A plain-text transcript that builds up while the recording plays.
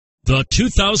The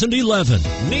 2011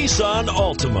 Nissan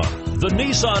Altima. The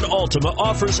Nissan Altima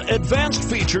offers advanced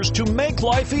features to make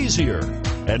life easier,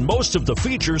 and most of the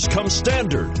features come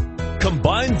standard.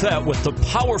 Combine that with the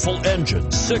powerful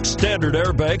engine, 6 standard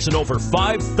airbags, and over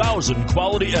 5,000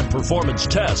 quality and performance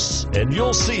tests, and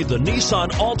you'll see the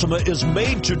Nissan Altima is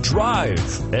made to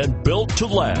drive and built to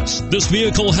last. This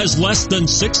vehicle has less than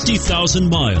 60,000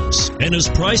 miles and is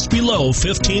priced below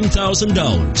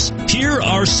 $15,000. Here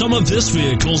are some of this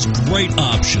vehicle's great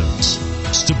options: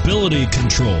 stability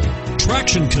control,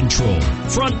 traction control,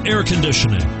 front air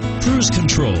conditioning, cruise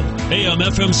control,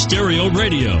 AM/FM stereo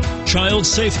radio, child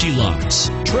safety locks,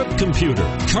 Trip computer,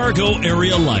 cargo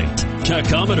area light,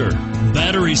 tachometer,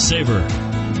 battery saver.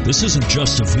 This isn't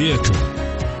just a vehicle,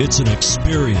 it's an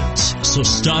experience. So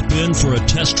stop in for a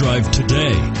test drive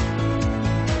today.